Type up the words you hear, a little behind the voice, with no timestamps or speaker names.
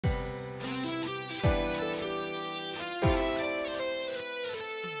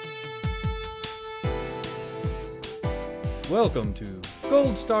Welcome to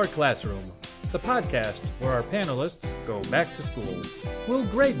Gold Star Classroom, the podcast where our panelists go back to school. We'll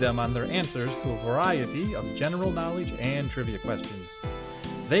grade them on their answers to a variety of general knowledge and trivia questions.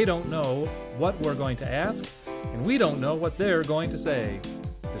 They don't know what we're going to ask, and we don't know what they're going to say.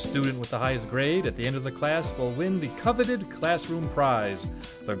 The student with the highest grade at the end of the class will win the coveted classroom prize,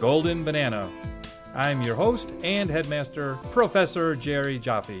 the Golden Banana. I'm your host and headmaster, Professor Jerry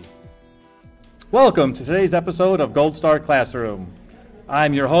Jaffe. Welcome to today's episode of Gold Star Classroom.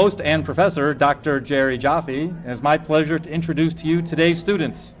 I'm your host and professor, Dr. Jerry Jaffe, and it's my pleasure to introduce to you today's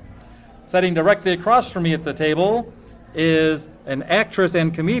students. Sitting directly across from me at the table is an actress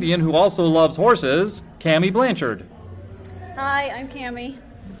and comedian who also loves horses, Cammie Blanchard. Hi, I'm Cammie.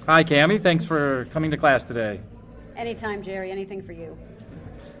 Hi, Cammie. Thanks for coming to class today. Anytime, Jerry. Anything for you.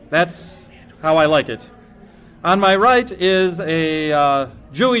 That's how I like it. On my right is a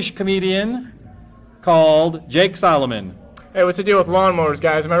Jewish comedian called Jake Solomon. Hey, what's the deal with lawnmowers,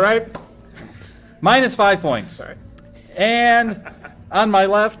 guys? Am I right? Minus 5 points. Sorry. And on my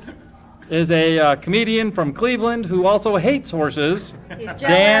left is a comedian from Cleveland who also hates horses, He's jealous.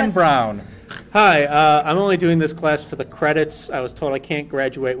 Dan Brown. Hi, I'm only doing this class for the credits. I was told I can't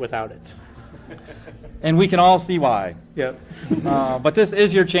graduate without it. And we can all see why. Yep. But this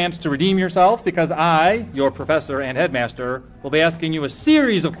is your chance to redeem yourself because I, your professor and headmaster, will be asking you a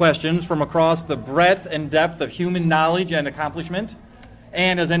series of questions from across the breadth and depth of human knowledge and accomplishment.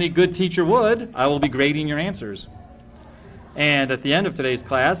 And as any good teacher would, I will be grading your answers. And at the end of today's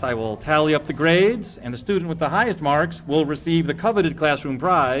class, I will tally up the grades, and the student with the highest marks will receive the coveted classroom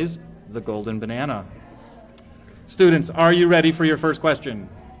prize, the Golden Banana. Students, are you ready for your first question?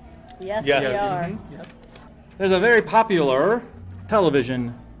 Yes, Yes. we are. Mm-hmm. Yep. There's a very popular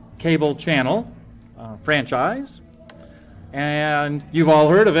television cable channel franchise, and you've all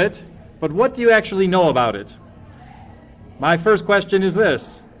heard of it, but what do you actually know about it? My first question is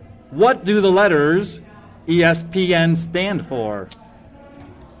this: what do the letters ESPN stand for?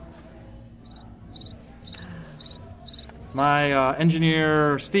 My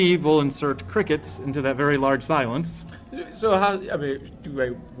engineer, Steve, will insert crickets into that very large silence. So do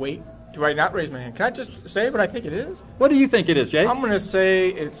I wait? Do I not raise my hand? Can I just say what I think it is? What do you think it is, Jake? I'm going to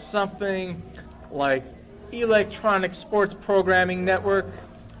say it's something like Electronic Sports Programming Network.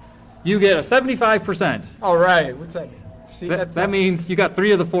 You get a 75%. All right. What's that mean? See, That means you got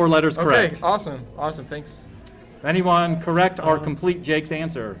 3 of the 4 letters correct. Okay, awesome. Thanks. Anyone correct or complete Jake's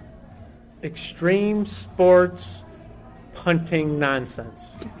answer? Extreme sports punting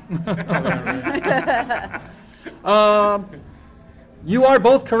nonsense. You are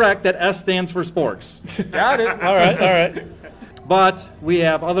both correct that S stands for sports. Got it. All right. But we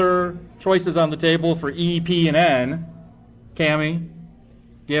have other choices on the table for E, P, and N. Cammie, do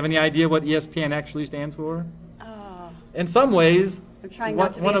you have any idea what ESPN actually stands for? In some ways, I'm trying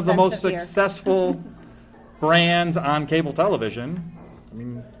not to be one of the most offensive here. successful brands on cable television. I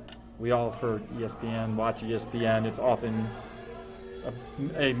mean, we all have heard ESPN, watch ESPN. It's often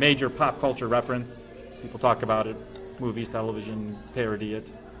a major pop culture reference. People talk about it, movies, television, parody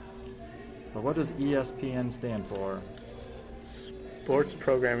it. But what does ESPN stand for? Sports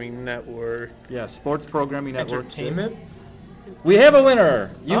Programming Network. Yeah, Sports Programming Network. Entertainment. We have a winner.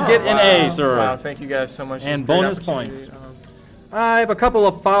 You get an A, sir. Wow, thank you guys so much. And It's a great bonus opportunity. points. I have a couple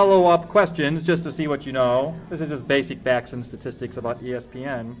of follow-up questions just to see what you know. This is just basic facts and statistics about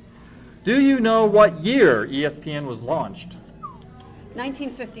ESPN. Do you know what year ESPN was launched?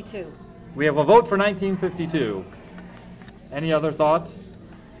 1952. We have a vote for 1952. Any other thoughts?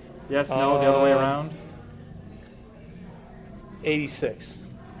 Yes, no, the other way around? 86.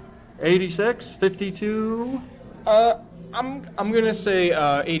 86, 52. I'm gonna say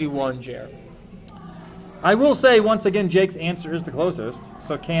 81, Jer. I will say, once again, Jake's answer is the closest.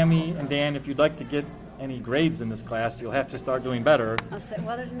 So Cammie and Dan, if you'd like to get any grades in this class, you'll have to start doing better. I'll say,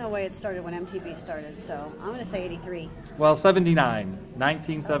 well, there's no way it started when MTV started, so I'm going to say 83. Well,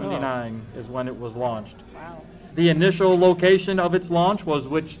 1979 is when it was launched. Wow. The initial location of its launch was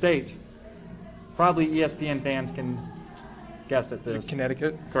which state? Probably ESPN fans can guess at this.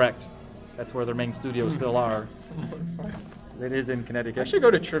 Connecticut. Correct. That's where their main studios still are. It is in I Connecticut. should go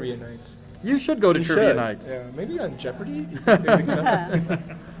to trivia nights. You should go to trivia should. nights. Yeah, maybe on Jeopardy. They would accept it.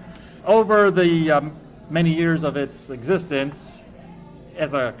 Over the many years of its existence,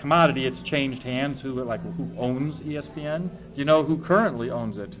 as a commodity, it's changed hands. Who owns ESPN? Do you know who currently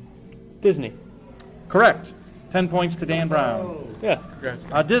owns it? Disney. Correct. 10 points to Dan Brown. Yeah. Congrats.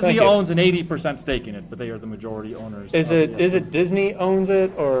 Disney Thank you. owns an 80% stake in it, but they are the majority owners. Is of it Disney owns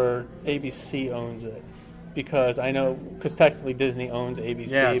it or ABC owns it? Because technically Disney owns ABC.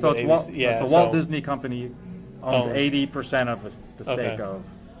 Yeah, so but it's ABC, Walt, yeah, it's the Walt Disney Company owns Owns. 80% of the stake Okay. of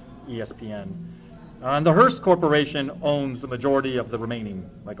ESPN. And the Hearst Corporation owns the majority of the remaining,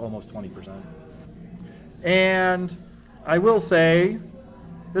 like almost 20%. And I will say,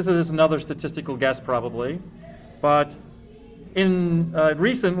 this is another statistical guess probably, but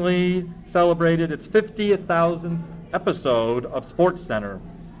recently celebrated its 50,000th episode of SportsCenter.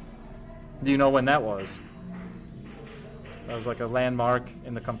 Do you know when that was? That was like a landmark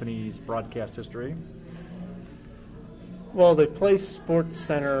in the company's broadcast history. Well, they play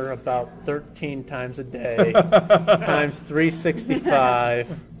SportsCenter about 13 times a day, times 365.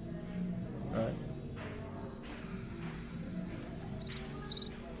 Right.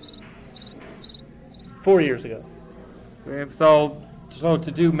 Four years ago. So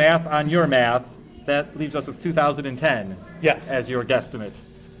to do math on your math, that leaves us with 2010 Yes. as your guesstimate.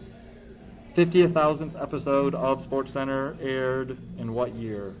 50,000th episode of SportsCenter aired in what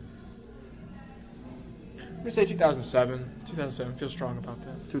year? I'm going to say 2007. 2007, feel strong about that.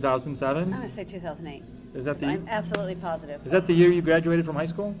 I'm 2007? going to say 2008. Is that I'm absolutely positive. is that the year you graduated from high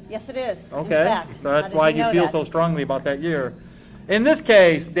school? Yes, it is. Okay, In fact. so that's How did why you know feel that? so strongly about that year. In this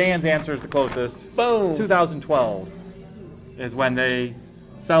case, Dan's answer is the closest. Boom. 2012 is when they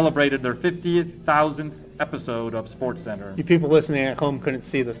celebrated their 50,000th episode of SportsCenter. You people listening at home couldn't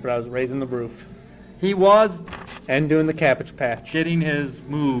see this, but I was raising the roof He was and doing the cabbage patch. getting his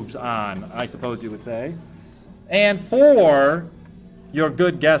moves on, I suppose you would say. And for your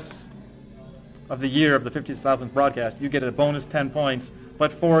good guess of the year of the 50,000th broadcast, you get a bonus 10 points.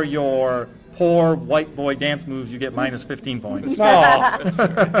 But for your poor white boy dance moves, you get minus 15 points.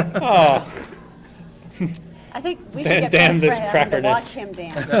 Oh, I think we should Dan- get damn points this for having to crackerness. watch him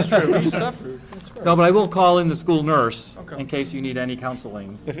dance. That's true. We suffered. That's fair. No, but I will call in the school nurse Okay. in case you need any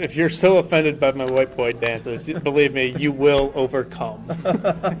counseling. if you're so offended by my white boy dances, believe me, you will overcome.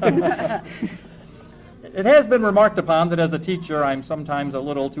 It has been remarked upon that as a teacher, I'm sometimes a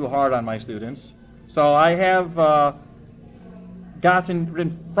little too hard on my students. So I have gotten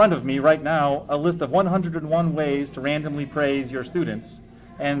in front of me right now a list of 101 ways to randomly praise your students.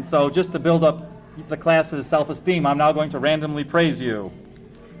 And so just to build up the class's self-esteem, I'm now going to randomly praise you.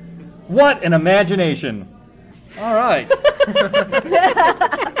 What an imagination. All right.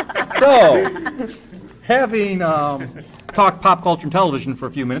 So, having talked pop culture and television for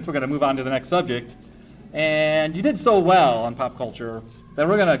a few minutes, we're going to move on to the next subject. And you did so well on pop culture that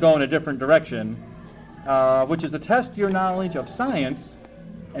we're going to go in a different direction, which is to test your knowledge of science,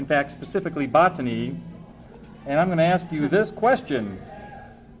 in fact, specifically botany. And I'm going to ask you this question.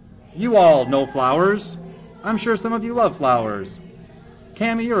 You all know flowers. I'm sure some of you love flowers.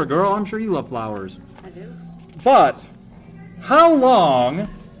 Cammie, you're a girl. I'm sure you love flowers. I do. But how long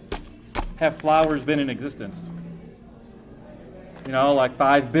have flowers been in existence? You know, like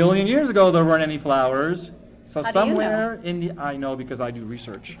 5 billion years ago, there weren't any flowers. So How do you somewhere in the, I know because I do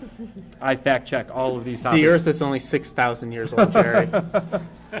research. I fact check all of these topics. The Earth is only 6,000 years old, Jerry.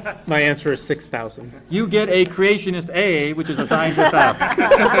 My answer is 6,000. You get a creationist A, which is a scientist F.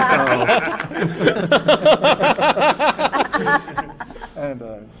 So,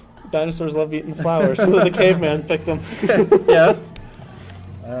 and, Dinosaurs love eating flowers, so the caveman picked them. yes.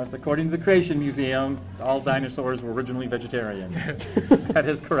 According to the Creation Museum, all dinosaurs were originally vegetarians. That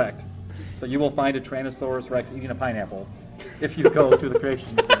is correct. So you will find a Tyrannosaurus Rex eating a pineapple if you go to the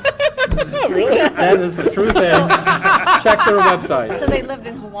Creation Museum. Oh, really? That is the true thing. Check their website. So they lived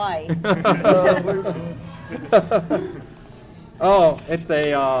in Hawaii. Oh,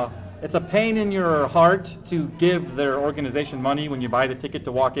 it's a pain in your heart to give their organization money when you buy the ticket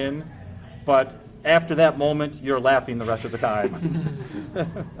to walk in, but after that moment, you're laughing the rest of the time.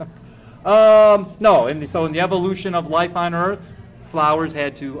 No, so in the evolution of life on Earth, flowers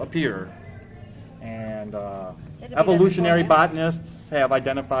had to appear. And evolutionary botanists have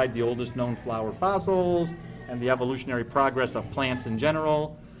identified the oldest known flower fossils and the evolutionary progress of plants in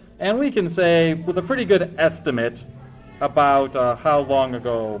general. And we can say, with a pretty good estimate, about how long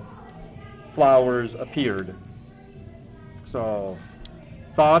ago flowers appeared. So,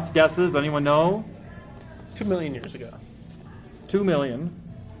 thoughts, guesses, anyone know? 2 million years ago. 2 million.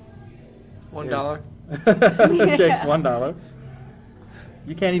 $1. Jake's $1.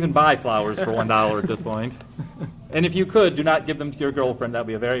 You can't even buy flowers for $1 at this point. And if you could, do not give them to your girlfriend. That would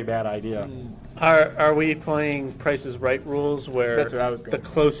be a very bad idea. Are we playing Price is Right rules where That's what I was the thinking.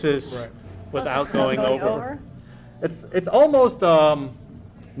 closest Right. without going over? It's almost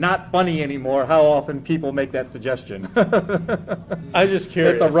not funny anymore how often people make that suggestion. I'm just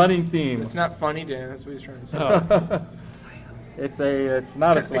curious. It's a running theme. It's not funny, Dan. That's what he's trying to say. Oh. It's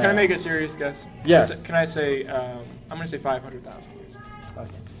not a slam. Can I make a serious guess? Yes. Can I say, I'm going to say 500,000 years.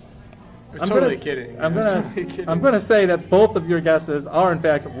 was totally kidding. I'm gonna say that both of your guesses are in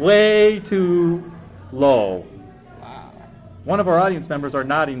fact way too low. Wow. One of our audience members are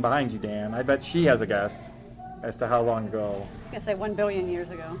nodding behind you, Dan. I bet she has a guess as to how long ago. I'm gonna say 1 billion years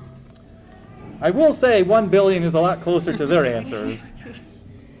ago. I will say 1 billion is a lot closer to their answers.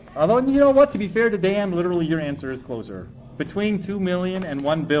 Although, you know what, to be fair to Dan, literally your answer is closer. Between 2 million and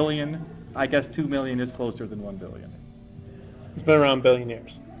 1 billion, I guess 2 million is closer than 1 billion. It's been around a billion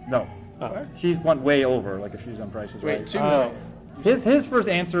years. No. Oh. She's went way over, like if she's on Price is Right. Wait, 2 million. His first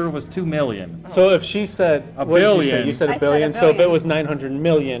answer was 2 million. So if she said A what did you billion. say? You said I a said a billion. So if it billion. was 900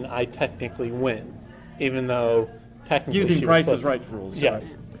 million, I technically win, even though technically Using she Price was is closer. Right rules.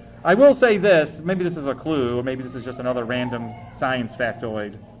 Yes. I will say this, maybe this is a clue, or maybe this is just another random science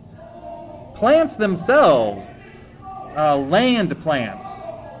factoid. Plants themselves, land plants,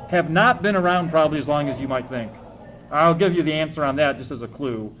 have not been around probably as long as you might think. I'll give you the answer on that just as a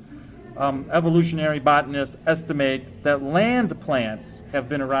clue. Evolutionary botanists estimate that land plants have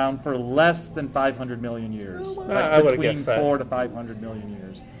been around for less than 500 million years. I would've between guessed that. 4 to 500 million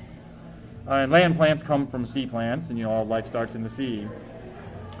years. And land plants come from sea plants, and you know all life starts in the sea.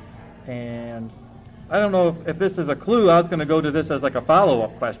 And I don't know if this is a clue. I was going to go to this as like a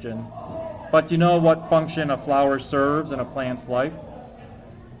follow-up question. But you know what function a flower serves in a plant's life?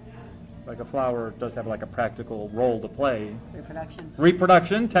 Like a flower does have like a practical role to play. Reproduction.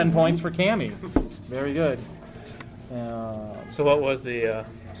 Reproduction, 10 points for Cammie. Very good. So what was the?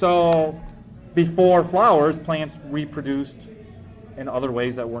 So before flowers, plants reproduced in other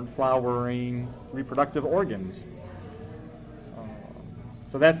ways that weren't flowering reproductive organs.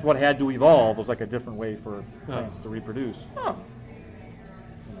 So that's what had to evolve, was like a different way for plants to reproduce. Huh.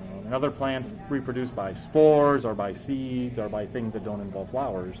 And other plants reproduce by spores or by seeds or by things that don't involve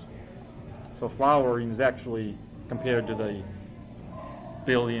flowers. So flowering is actually, compared to the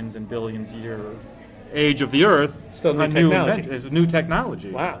billions and billions year age of the Earth, Still new a technology. invention. It's new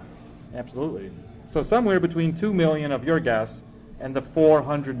technology. Wow. Absolutely. So somewhere between 2 million of your guess and the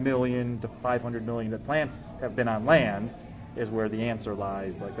 400 million to 500 million that plants have been on land is where the answer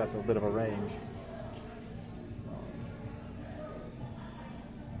lies. Like that's a bit of a range.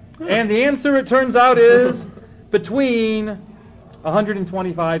 And the answer, it turns out, is between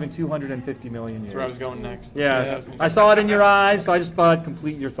 125 and 250 million years. That's where I was going next. Yeah, I saw it in your eyes, so I just thought I'd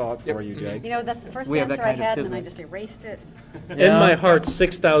complete your thought for you, Jake. You know, that's the first We have that answer I kind of had, and then I kismet. just erased it. In my heart,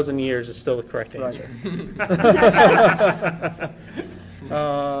 6,000 years is still the correct answer.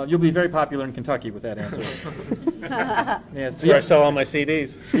 You'll be very popular in Kentucky with that answer. Yes, That's where I sell all my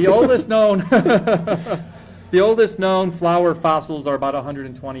CDs. the oldest known, the oldest known flower fossils are about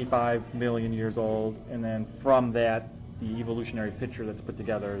 125 million years old, and then from that, the evolutionary picture that's put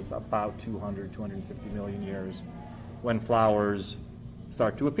together is about 200, 250 million years, when flowers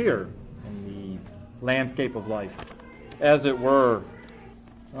start to appear in the landscape of life, as it were.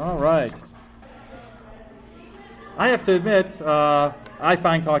 All right. I have to admit, I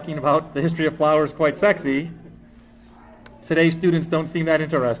find talking about the history of flowers quite sexy. Today's students don't seem that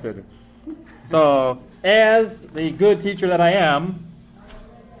interested. So, as the good teacher that I am,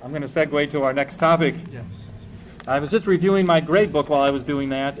 I'm going to segue to our next topic. Yes. I was just reviewing my grade book while I was doing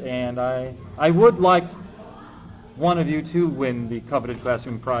that, and I would like one of you to win the coveted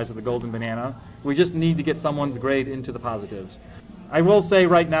classroom prize of the Golden Banana. We just need to get someone's grade into the positives. I will say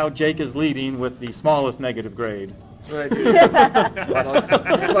right now Jake is leading with the smallest negative grade. That's what I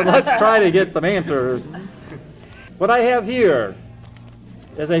do. But let's try to get some answers. What I have here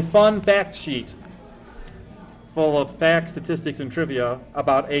is a fun fact sheet full of facts, statistics, and trivia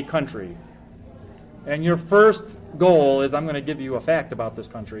about a country. And your first goal is I'm going to give you a fact about this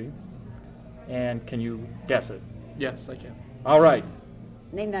country. And can you guess it? Yes, I can. All right.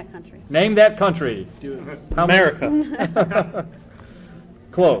 Name that country. Name that country. Do it. How many- America.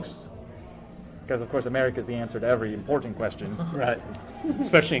 Close. Because, of course, America is the answer to every important question. Right.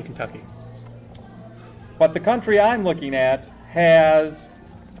 Especially in Kentucky. But the country I'm looking at has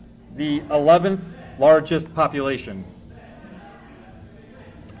the 11th largest population.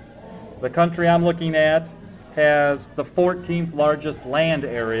 The country I'm looking at has the 14th largest land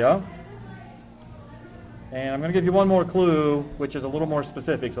area. And I'm going to give you one more clue, which is a little more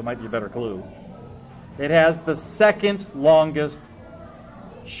specific, so it might be a better clue. It has the second longest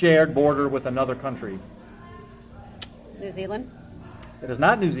shared border with another country. New Zealand. It is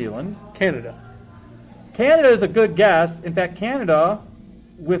not New Zealand. Canada. Canada is a good guess. In fact, Canada,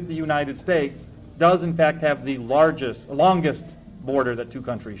 with the United States, does in fact have the longest border that two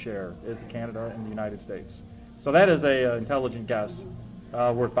countries share, is Canada and the United States. So that is an intelligent guess,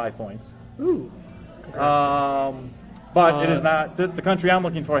 worth 5 points. Ooh. But it is not, the country I'm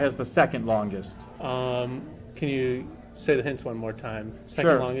looking for has the second longest. Can you say the hints one more time?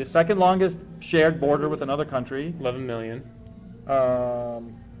 Sure. Longest? Second longest shared border with another country. 11 million. The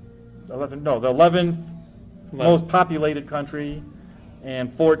 11th most populated country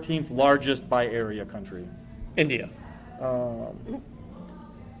and 14th largest by area country. India. No.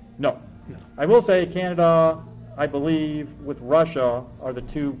 I will say Canada, I believe, with Russia are the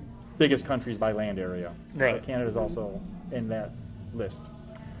two biggest countries by land area. Right. So Canada is also in that list.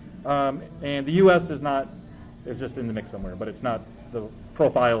 And the U.S. is just in the mix somewhere, but it's not the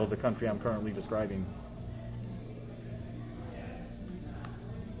profile of the country I'm currently describing.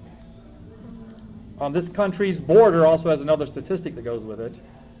 This country's border also has another statistic that goes with it.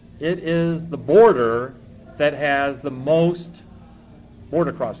 It is the border that has the most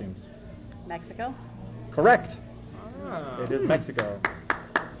border crossings. Mexico? Correct. It is Mexico.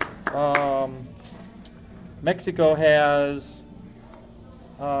 Mexico has,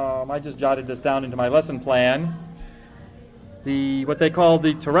 I just jotted this down into my lesson plan, what they call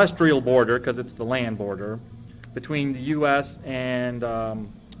the terrestrial border, because it's the land border, between the U.S. and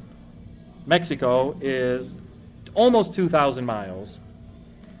Mexico is almost 2,000 miles,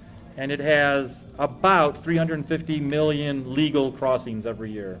 and it has about 350 million legal crossings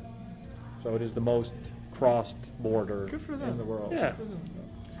every year. So it is the most crossed border in the world. Yeah.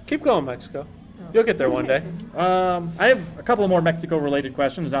 Keep going, Mexico. You'll get there one day. I have a couple more Mexico-related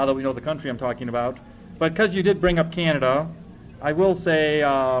questions now that we know the country I'm talking about. But because you did bring up Canada, I will say,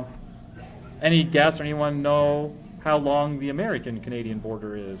 any guess or anyone know how long the American-Canadian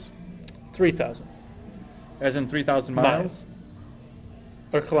border is? 3,000. As in 3,000 miles?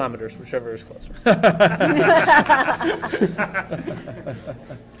 Or kilometers, whichever is closer.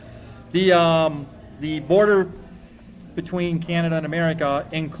 The border between Canada and America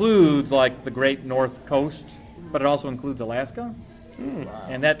includes like the Great North Coast, but it also includes Alaska.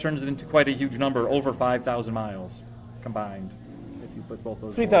 And that turns it into quite a huge number, over 5,000 miles combined, if you put both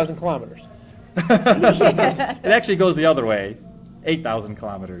those. 3,000 kilometers. It actually goes the other way, 8,000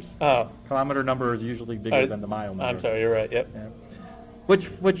 kilometers. Oh. Kilometer number is usually bigger than the mile number. I'm sorry, you're right, yep. Yeah.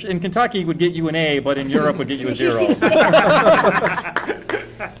 Which in Kentucky would get you an A, but in Europe would get you a 0.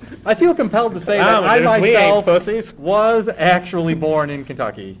 I feel compelled to say that I myself was actually born in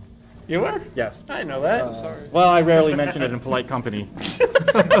Kentucky. You were? Yes. I know that. Well, I rarely mention it in polite company. You're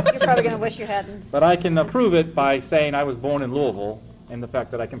probably going to wish you hadn't. But I can prove it by saying I was born in Louisville, and the fact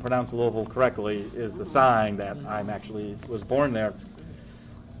that I can pronounce Louisville correctly is the sign that I'm actually was born there.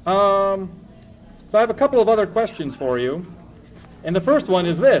 So I have a couple of other questions for you. And the first one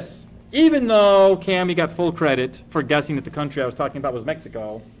is this. Even though Cammie got full credit for guessing that the country I was talking about was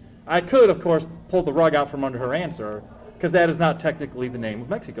Mexico, I could, of course, pull the rug out from under her answer, because that is not technically the name of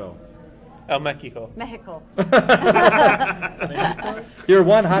Mexico. El Mexico. Mexico. You're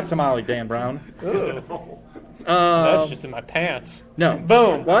one hot tamale, Dan Brown. Ooh. That's just in my pants. No.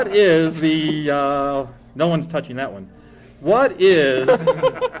 Boom. What is the... no one's touching that one. What is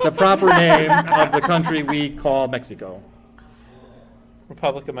the proper name of the country we call Mexico?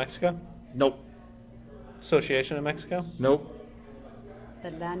 Republic of Mexico? Nope. Association of Mexico? Nope.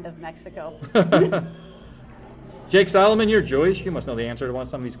 The land of Mexico. Jake Solomon, you're Jewish. You must know the answer to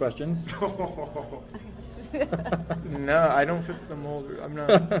some of these questions. No, I don't fit the mold. I'm not.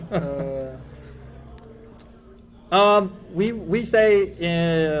 We say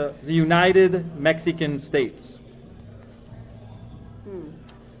the United Mexican States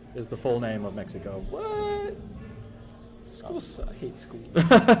is the full name of Mexico. What? I hate school.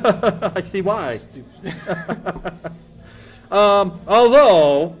 I see why.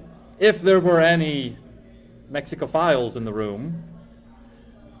 Although, if there were any Mexicophiles in the room,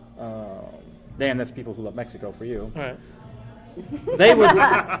 Dan, that's people who love Mexico for you. All right. They would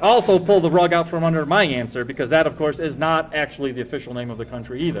also pull the rug out from under my answer, because that, of course, is not actually the official name of the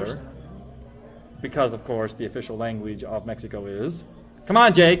country either. Because, of course, the official language of Mexico is... Come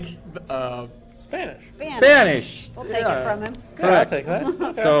on, Jake. Spanish. Spanish. We'll take it from him. Yeah, I'll take that.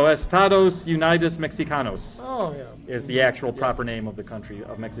 Okay. So, Estados Unidos Mexicanos Oh, yeah. is the actual proper name of the country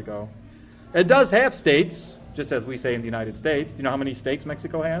of Mexico. It does have states, just as we say in the United States. Do you know how many states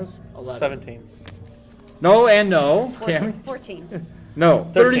Mexico has? 17. No and no. 14. No,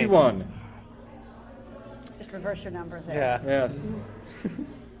 13. 31. Just reverse your numbers there. Yeah. Yes.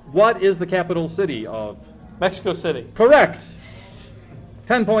 What is the capital city of? Mexico City. Correct.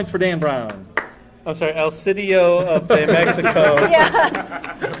 10 points for Dan Brown. I'm sorry, El Sitio of de Mexico. Yeah.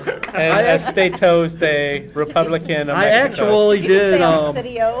 And Estados de Republican of I Mexico. actually You did. say El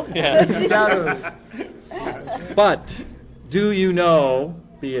Sitio. Yes. But do you know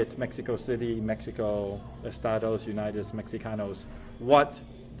be it Mexico City, Mexico, Estados Unidos Mexicanos, what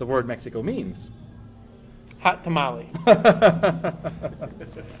the word Mexico means. Hot tamale.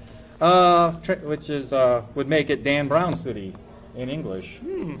 Which is would make it Dan Brown City in English,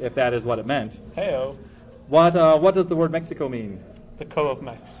 if that is what it meant. Heyo. What does the word Mexico mean? The Co of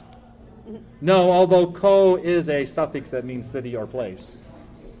Mex. No, although co is a suffix that means city or place.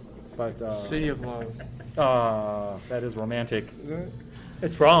 But City of Love. that is romantic. Is it?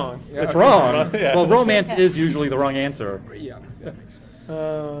 It's wrong. It's wrong. Yeah. Well, romance is usually the wrong answer. Yeah.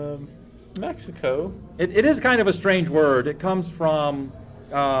 Mexico. It is kind of a strange word. It comes from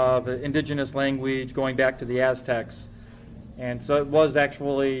the indigenous language going back to the Aztecs. And so it was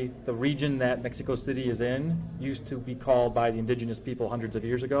actually the region that Mexico City is in, used to be called by the indigenous people hundreds of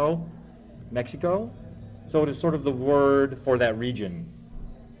years ago, Mexico. So it is sort of the word for that region.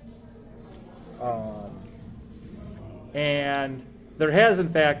 And there has, in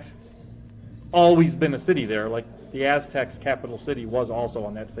fact, always been a city there. Like the Aztecs' capital city was also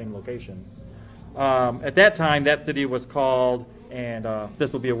on that same location. At that time, that city was called, and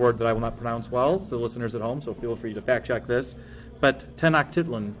this will be a word that I will not pronounce well, so listeners at home, so feel free to fact check this, but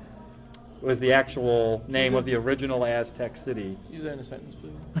Tenochtitlan was the actual name of the original Aztec city. Use that in a sentence,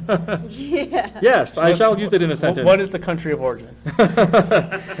 please. Yeah. Yes, I shall use it in a sentence. What is the country of origin?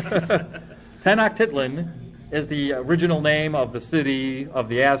 Tenochtitlan is the original name of the city of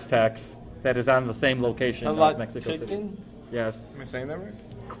the Aztecs that is on the same location of Mexico City. Yes. Am I saying that right?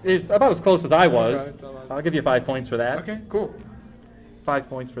 It's about as close as I was. Okay, I'll give you 5 points for that. Okay, cool. 5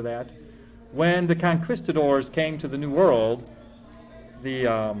 points for that. When the conquistadors came to the New World, the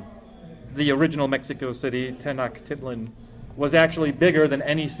original Mexico City, Tenochtitlan, was actually bigger than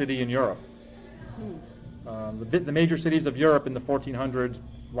any city in Europe. The major cities of Europe in the 1400s,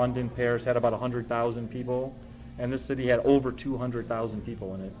 London, Paris, had about 100,000 people, and this city had over 200,000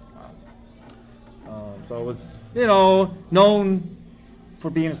 people in it. So it was, known for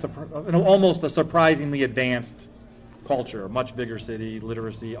being almost a surprisingly advanced culture, much bigger city,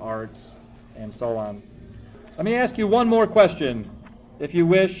 literacy, arts, and so on. Let me ask you one more question, if you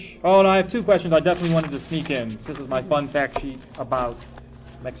wish. Oh, no, I have 2 questions I definitely wanted to sneak in. This is my fun fact sheet about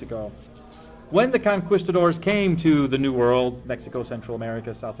Mexico. When the conquistadors came to the New World, Mexico, Central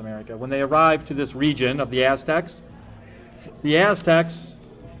America, South America, when they arrived to this region of the Aztecs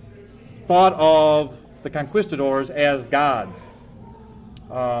thought of the conquistadors as gods.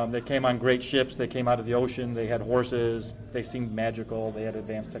 They came on great ships, they came out of the ocean, they had horses, they seemed magical, they had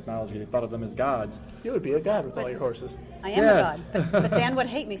advanced technology, they thought of them as gods. You would be a god with all your horses. I am a god, but Dan would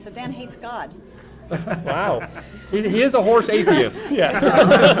hate me, so Dan hates God. Wow. He is a horse atheist.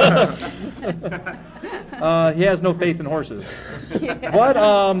 Yeah. He has no faith in horses.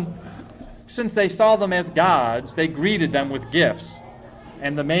 But since they saw them as gods, they greeted them with gifts.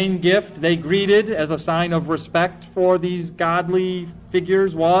 And the main gift they greeted as a sign of respect for these godly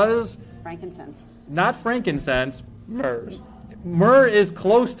figures was? Frankincense. Not frankincense. Murs. Myrrh is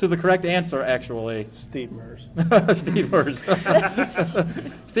close to the correct answer, actually. Steve Murs. Steve Murs.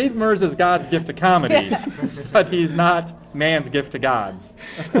 Steve Murs is God's gift to comedy, but he's not man's gift to gods.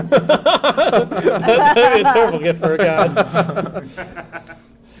 That'd be a terrible gift for a god.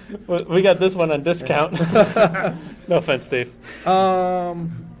 We got this one on discount. No offense, Steve.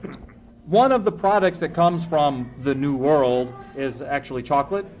 One of the products that comes from the New World is actually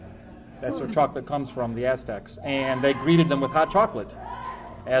chocolate. That's where chocolate comes from, the Aztecs. And they greeted them with hot chocolate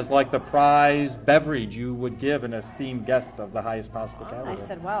as like the prize beverage you would give an esteemed guest of the highest possible I caliber.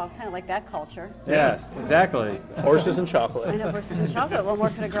 said, wow, kind of like that culture. Yes, exactly. Horses and I chocolate. know versus in chocolate. What more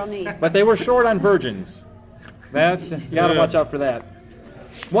could a girl need? But they were short on virgins. You gotta watch out for that.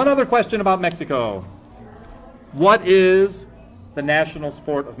 One other question about Mexico. What is the national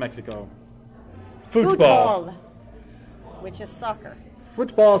sport of Mexico? Football. Which is soccer.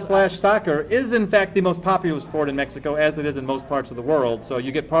 Football/soccer is in fact the most popular sport in Mexico, as it is in most parts of the world. So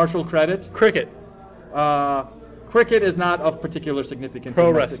you get partial credit. Cricket. Cricket is not of particular significance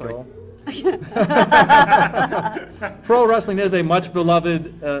Pro in Mexico. wrestling. Pro wrestling is a much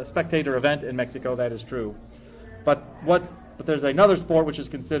beloved spectator event in Mexico. That is true. But there's another sport which is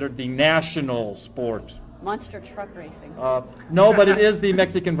considered the national sport. Monster truck racing. No, but it is the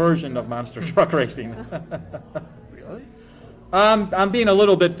Mexican version of monster truck racing. Really? I'm being a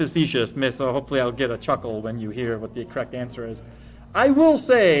little bit facetious, miss, so hopefully I'll get a chuckle when you hear what the correct answer is. I will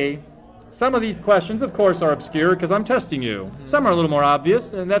say some of these questions, of course, are obscure because I'm testing you. Some are a little more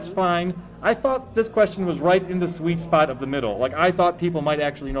obvious, and that's fine. I thought this question was right in the sweet spot of the middle. Like, I thought people might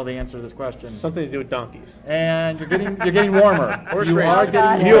actually know the answer to this question. Something to do with donkeys. And you're getting warmer. Horse you race. are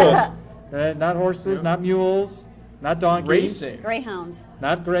getting Mules. warmer. Not horses, not mules. not donkeys. Racing. Greyhounds.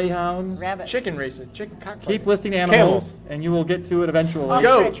 Not greyhounds. Rabbits. Chicken racing. Chicken cockfighting. Keep listing animals, and you will get to it eventually.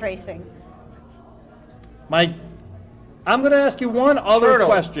 Ostrich racing. I'm going to ask you one other Turtle.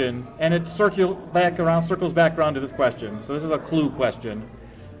 question, and it circles back around to this question. So this is a clue question.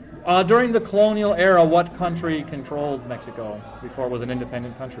 During the colonial era, what country controlled Mexico before it was an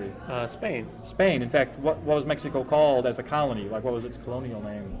independent country? Spain. Spain. In fact, what was Mexico called as a colony? Like, what was its colonial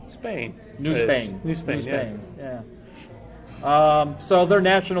name? Spain. New Spain. New Spain, yeah. So their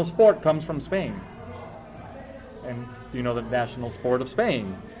national sport comes from Spain. And do you know the national sport of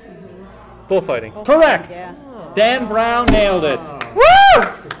Spain? Bullfighting. Correct. Yeah. Dan Brown nailed it. Woo!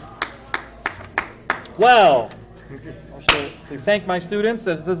 Well, to thank my students.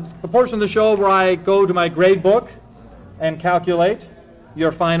 This is the portion of the show where I go to my grade book and calculate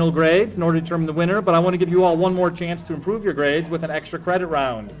your final grades in order to determine the winner. But I want to give you all one more chance to improve your grades with an extra credit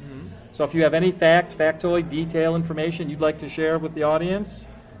round. So if you have any factoid, detail, information you'd like to share with the audience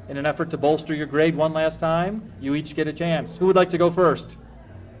in an effort to bolster your grade one last time, you each get a chance. Who would like to go first?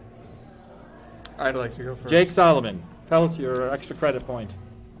 I'd like to go first. Jake Solomon, tell us your extra credit point.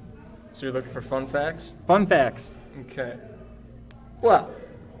 So you're looking for fun facts? Fun facts. Okay. Well,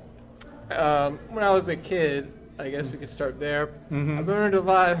 when I was a kid, I guess we could start there. Mm-hmm. I learned a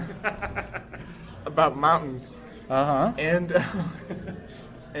lot about mountains. Uh-huh. And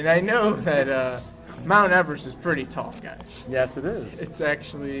I know that Mount Everest is pretty tall, guys. Yes, it is. It's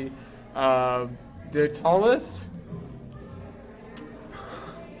actually the tallest.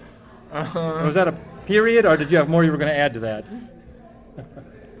 Was that a period, or did you have more you were going to add to that?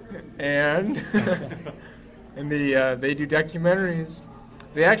 And they do documentaries.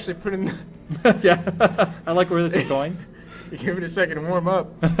 They actually put in. Yeah, I like where this is going. Give it a second to warm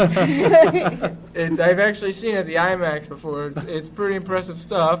up. I've actually seen it at the IMAX before. It's pretty impressive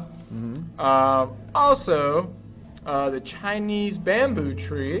stuff. Mm-hmm. Also, the Chinese bamboo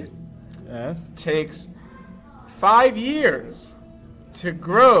tree takes 5 years to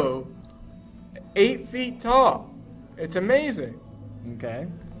grow 8 feet tall. It's amazing. Okay.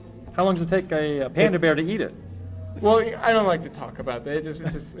 How long does it take a panda bear to eat it? Well, I don't like to talk about that. It's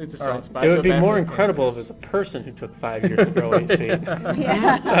a soft spot. It would be more incredible if it was a person who took 5 years to grow 8 feet. Yeah.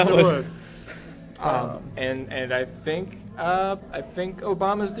 Yes, it would. And I think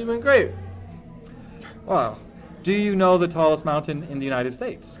Obama's doing great. Well, do you know the tallest mountain in the United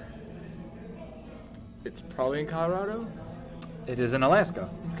States? It's probably in Colorado. It is in Alaska.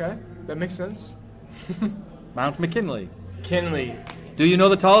 Okay, that makes sense. Mount McKinley. Kinley. Do you know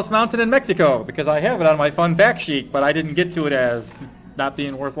the tallest mountain in Mexico? Because I have it on my fun fact sheet, but I didn't get to it as not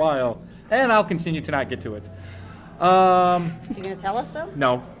being worthwhile. And I'll continue to not get to it. You going to tell us, though?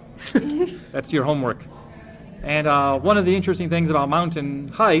 No. That's your homework. And one of the interesting things about mountain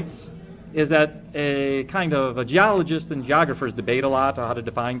heights is that a geologist and geographers debate a lot on how to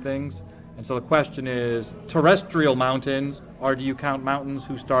define things. And so the question is, terrestrial mountains, or do you count mountains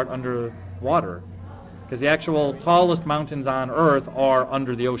who start under water? Because the actual tallest mountains on Earth are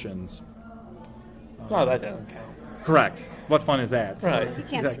under the oceans. Well, that doesn't count. Correct. What fun is that? Right. You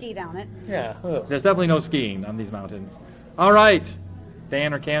can't ski down it. Yeah. Ugh. There's definitely no skiing on these mountains. All right.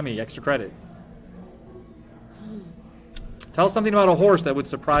 Dan or Cammie, extra credit. Tell us something about a horse that would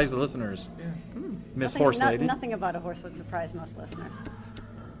surprise the listeners. Yeah. Miss Horse Lady. Nothing about a horse would surprise most listeners.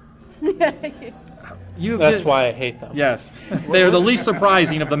 That's why I hate them. Yes. They are the least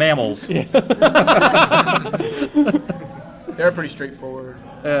surprising of the mammals. They're pretty straightforward.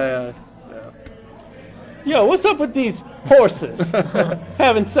 Yo, what's up with these horses?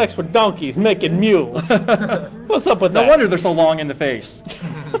 Having sex with donkeys, making mules. What's up with that? No wonder they're so long in the face.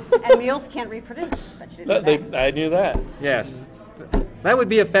 And mules can't reproduce. But you know that. I knew that. Yes. That would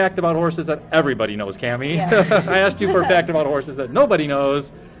be a fact about horses that everybody knows, Cammie. Yes. I asked you for a fact about horses that nobody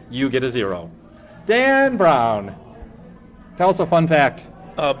knows. You get a 0. Dan Brown, tell us a fun fact.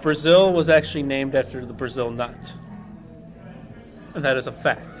 Brazil was actually named after the Brazil nut. And that is a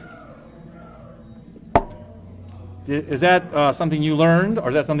fact. Is that something you learned, or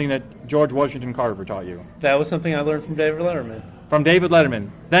is that something that George Washington Carver taught you? That was something I learned from David Letterman. From David Letterman.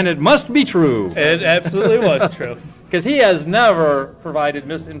 Then it must be true. It absolutely was true. Because he has never provided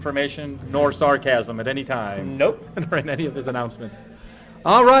misinformation nor sarcasm at any time. Nope. Nor in any of his announcements.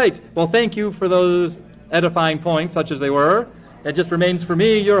 All right. Well, thank you for those edifying points, such as they were. It just remains for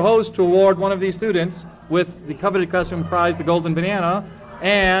me, your host, to award one of these students with the coveted classroom prize, the Golden Banana,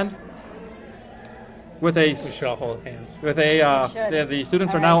 and with a... We should all hold hands. With a, the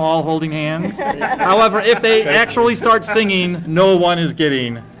students are now all holding hands. However, if they actually start singing, no one is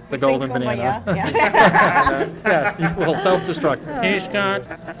getting the We sing golden banana. Kumbaya. Yeah. Yes, you will self-destruct. He's got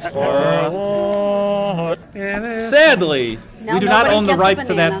four. Sadly, Now we do not nobody own the gets a rights to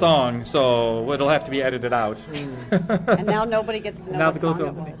that banana. song, so it'll have to be edited out. And now nobody gets to know Now what that goes song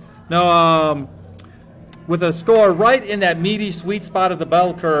over. it was. No, with a score right in that meaty sweet spot of the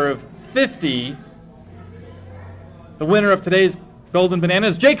bell curve, 50, the winner of today's Golden Banana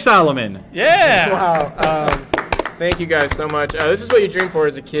is Jake Solomon. Yeah. Wow. Thank you guys so much. This is what you dream for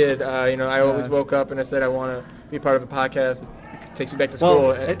as a kid. You know, I always Yes. woke up and I said I want to be part of a podcast. It takes me back to school.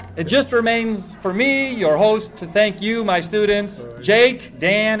 Well, it just remains for me, your host, to thank you, my students, Jake,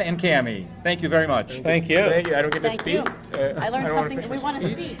 Dan, and Cammie. Thank you very much. Thank you. Thank you. I don't get to Thank speak. you. I I don't learned wanna something. finish We my want to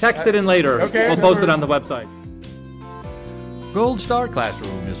speech. speak. Text it in later. Okay. We'll post it on the website. Gold Star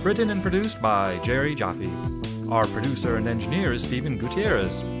Classroom is written and produced by Jerry Jaffe. Our producer and engineer is Stephen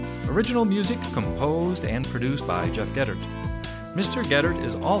Gutierrez. Original music composed and produced by Jeff Geddert. Mr. Geddert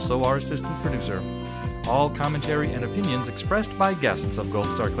is also our assistant producer. All commentary and opinions expressed by guests of Gold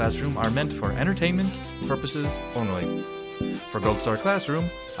Star Classroom are meant for entertainment purposes only. For Gold Star Classroom,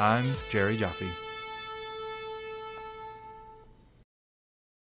 I'm Jerry Jaffe.